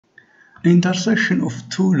Intersection of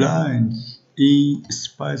two lines in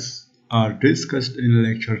space are discussed in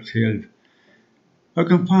lecture 12. You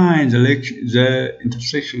can find the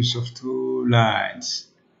intersections of two lines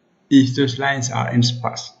if those lines are in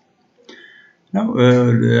space. Now,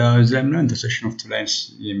 the intersection of two lines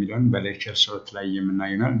የሚለውን በሌክቸር ሾርት ላይ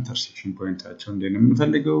የምናየው ነው። ኢንተርሴክሽን ፖይንታቸው እንደሆነ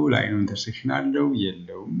የምንፈልገው ላይኑ ኢንተርሴክሽን አለው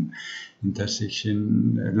የለውም፣ ኢንተርሴክሽን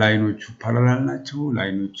ላይኖቹ ፓራላል ናቸው፣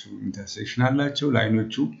 ላይኖቹ ኢንተርሴክሽን አላቸው፣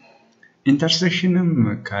 ላይኖቹ ኢንተርሴክሽንም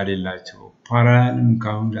ካሌላቸው ፓራላልም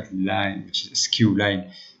ካሁንለት ላይን which is skew line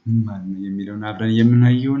ማለት ነው የሚለውን አብረን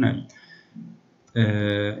የምናየው ይሆናል።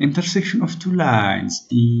 Intersection of two lines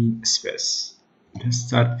in space. Let's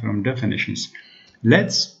start from definitions.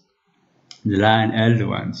 Let's the line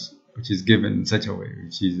L1 which is given in such a way,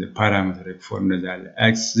 which is a parametric formula that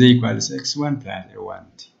x is equals x1 plus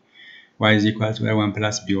a1t, y is equals to y1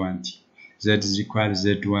 plus b1t, z is equals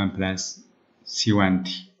z1 plus c1t.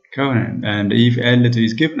 And if L2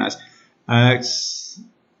 is given as x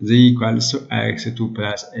is equals to x2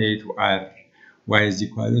 plus a to r, y is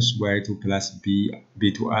equals to y2 plus b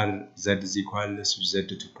to r, z is equals to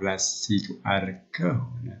z2 plus c to r.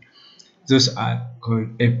 Those are called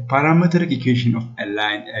a parametric equation of a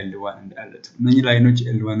line L1 and L2. Many lines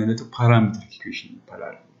L1 and L2 parametric equation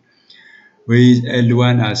with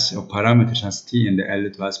L1 as a parameter as t and the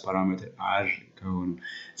L2 as parameter r.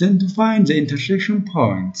 Then to find the intersection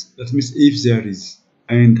point, that means if there is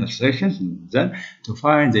an intersection, then to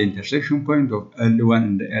find the intersection point of L1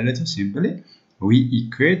 and L2, simply we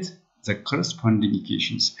equate the corresponding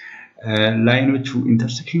equations. ላይኖቹ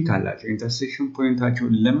ኢንተርሴክሽን ካላቸው ኢንተርሴክሽን ፖይንታቸው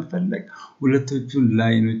ለመፈለግ ሁለቶቹን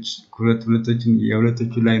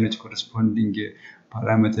ላይኖች ኮረስፖንዲንግ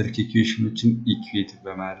ፓራሜትሪክ ኢኩዌሽኖችን ኢኩዌት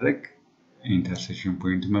በማድረግ ኢንተርሴክሽን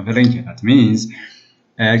ፖይንት መፈለግ ይቻላል። That means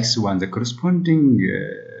x1 the corresponding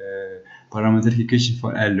parametric equation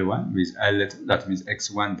for L1 with L2, that means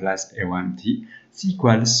x1 plus a1t is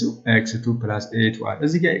equals to x2 plus a2r.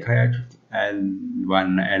 እዚህ ጋር ካያችሁት L1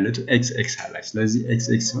 እና L2 x አላች። ስለዚህ x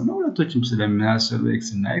ሆነው ሁለቶችም ስለሚያሰሉ x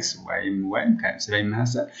እና x y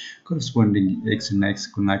ስለሚያሰል corresponding x እና x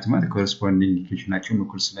እኩል ናቸው ማለት corresponding equationናቸው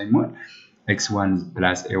እኩል ስለሚሆን x1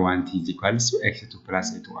 plus a1t is equals to x2 plus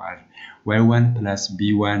a2r, y1 plus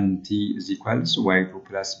b1t is equals to y2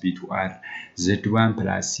 plus b2r, z1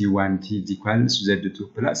 plus c1t is equals to z2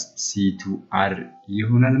 plus c2r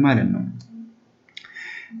ይሆናል ማለት ነው።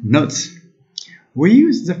 Note, we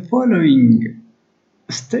use the following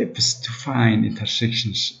steps to find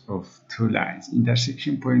intersections of two lines.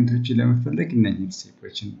 Intersection poinቶችን ለመፈለግ እነዚህን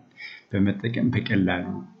ስቴፖችን በመጠቀም በቀላሉ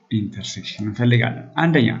intersection እንፈልጋለን።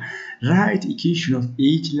 አንደኛ, write equation of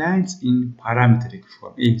each lines in parametric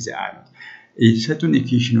form. if they are not የተሰጡን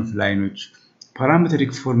equation of ላይኖች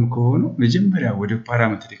parametric form ከሆኑ መጀመሪያ ወደ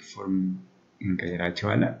parametric form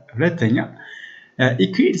እንቀይራቸዋለን። ሁለተኛ,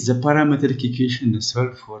 equate the parametric equation and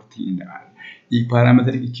solve for t in r. ይህ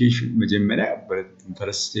parametric equation መጀመሪያ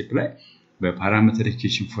በፈርስት ስቴፕ ላይ በparametric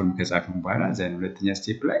equation form ከጻፍን በኋላ ዘን ሁለተኛ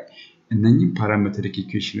ስቴፕ ላይ እነኚህ parametric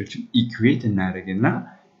equationዎችን ኢኩዌት እናደርግና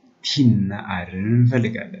t እና r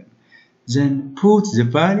እንፈልጋለን። Then put the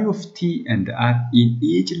value of t and r in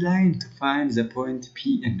each line to find the point p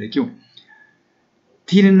and q.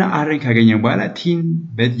 t እና r ካገኘን በኋላ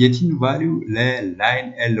የቲን value ለላይን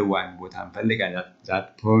L1 ቦታ እንፈልጋለን። that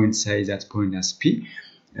point say that point as p,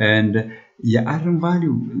 and የr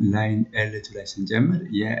value line L2 ላይ ስንጨምር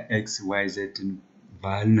የx y z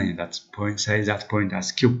value ነው that point say that point as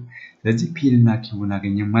q. ስለዚህ p እና q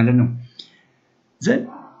እናገኘን ማለት ነው። Then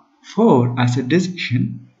for as a distinction,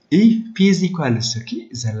 if p is equals to q,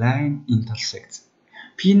 the line intersects.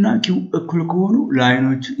 p እና q እኩል ከሆኑ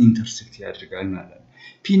ላይኖቹ ኢንተርሴክት ያደርጋሉ ማለት ነው።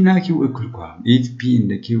 p እና q እኩል ከሆኑ if p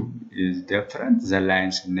and q is different, the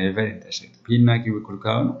lines never intersect. p እና q እኩል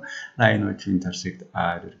ከሆኑ ላይኖቹ ኢንተርሴክት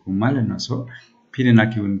አያደርጉም ማለት ነው። so p እና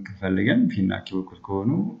q ከፈልገን p እና q እኩል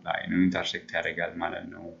ከሆኑ ላይኑ ኢንተርሴክት ያደርጋል ማለት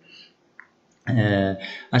ነው።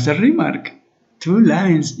 As a remark, two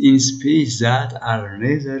lines in space that are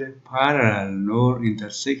neither parallel nor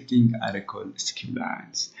intersecting are called skew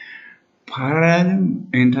lines. Parallel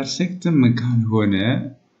intersecting ካልሆነ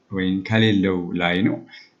ወይም ከሌለው ላይኑ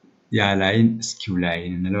ያ ላይን skew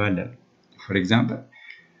line እንለዋለን። For example,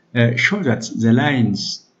 show that the lines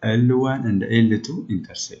L1 and L2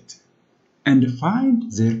 intersect and find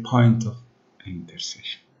their point of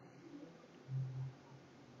intersection.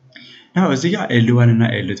 Now, እዚህ ጋር L1 እና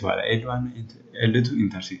L2 አለ። L2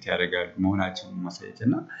 ኢንተርሴክት ያደርጋሉ መሆናቸውን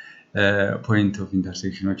ማሳየትና point of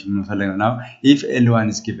intersectionዎችን እንፈልጋለን። Now, if L1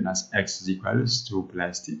 is given as x is equals to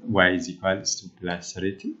plus t, y is equals to plus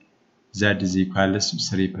 3t, z is equals to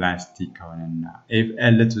 3 plus t ከሆነና if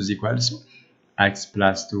L2 is equals to x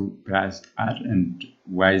plus 2 plus r and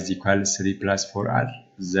y is equals 3 plus 4r,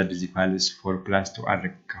 z is equals 4 plus 2r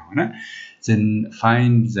kahona, then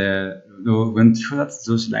find when to show that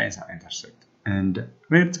those lines are intersect and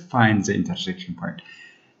where to find the intersection point.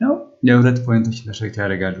 Now the ሁለት ፖይንቶች intersect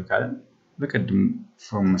ያደርጋሉ ካለን በቀድም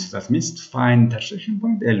from that means to find intersection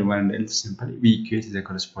point L1 and L2 simply we equate the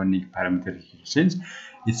corresponding parametric equations.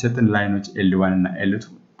 የተሰጠን ላይኖች L1 እና L2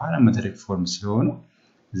 parametric form ስለሆኑ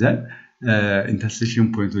then intersection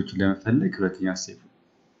poinቶችን ለመፈለግ ሁለተኛው ስቴፕ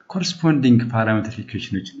corresponding parametric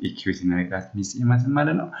equations equate እናደርጋት means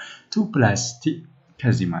ማለት ነው 2 plus t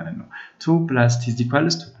ከዚህ ማለት ነው 2 plus t is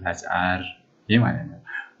equals to 2 plus r ይሄ ማለት ነው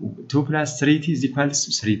 2 plus 3t is equals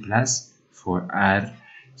to 3 plus 4r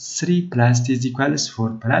 3 plus t is equals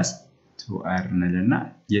 4 plus 2r እንልና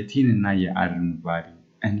የቲን እና የአርን ቫልዩ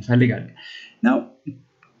እንፈልጋለን now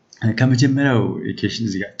ከመጀመሪያው ኢኩዌሽን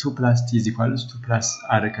እዚህ ጋር 2 plus t is equals to 2 plus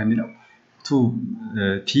r ከሚለው 2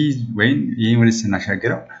 t when ይሄን ወደ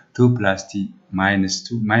ስናሻገረው 2 plus t minus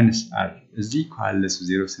 2 minus r is equals to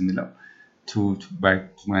 0 ስንለው 2 by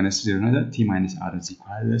 2 minus 0 ነው t minus r is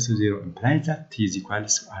equals to 0 implies that t is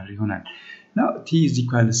equals to r ይሆናል now t is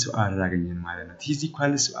equals to r አገኘን ማለት ነው t is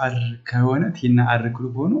equals to r ከሆነ t እና r እኩል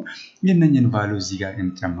ሆኖ የነኝን ቫልዩ እዚህ ጋር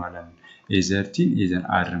እንጨምራለን either t either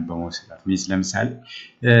r በመውሰድ means ለምሳሌ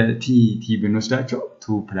t ብንወስዳቸው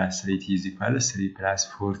 2 plus 3t is equals 3 plus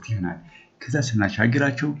 4t ይሆናል ከዛ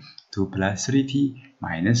ስናሻግራቸው 2 plus 3t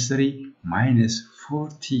minus 3 minus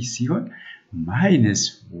 4t ሲሆን minus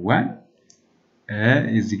 1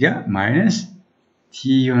 እዚህ ጋር minus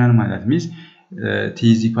t ይሆናል ማለት means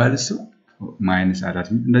t is equals to minus 4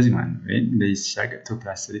 እንደዚህ ማለት ነው ወይም እንደዚህ ሲሻገር 2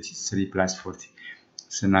 plus 3t 3 plus 4t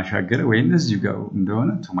ስናሻገረ ወይም እዚሁ ጋር እንደሆነ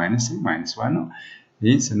 2 minus 3 minus 1 ነው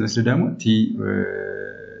ይሄን ስንወስድ ደግሞ t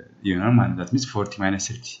ይሆናል ማለት that means 40 minus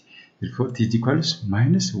 30 therefore t is equals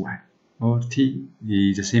minus 1 or t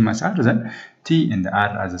is the same as r then t and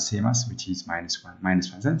r are the same as which is minus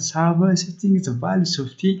 1 then substituting the values of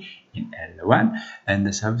t in L1 and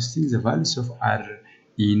substituting the values of r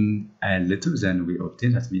in L2 then we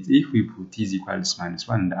obtain that means if we put t is equals minus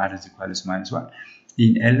 1 and r is equals minus 1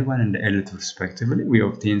 in L1 and L2 respectively we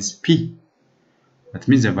obtain p that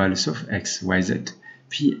means the values of x y z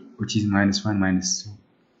p which is minus 1 minus 2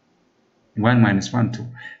 1 minus 1 2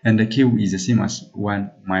 and the q is the same as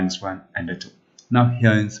 1 minus 1 and 2 now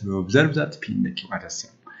hence we observe that p and the q are the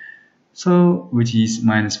same so which is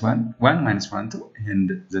minus 1 minus 1 2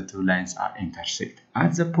 and the two lines are intersect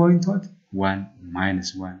at the point what 1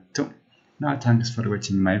 minus 1 2 now thanks for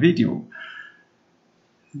watching my video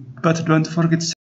but don't forget to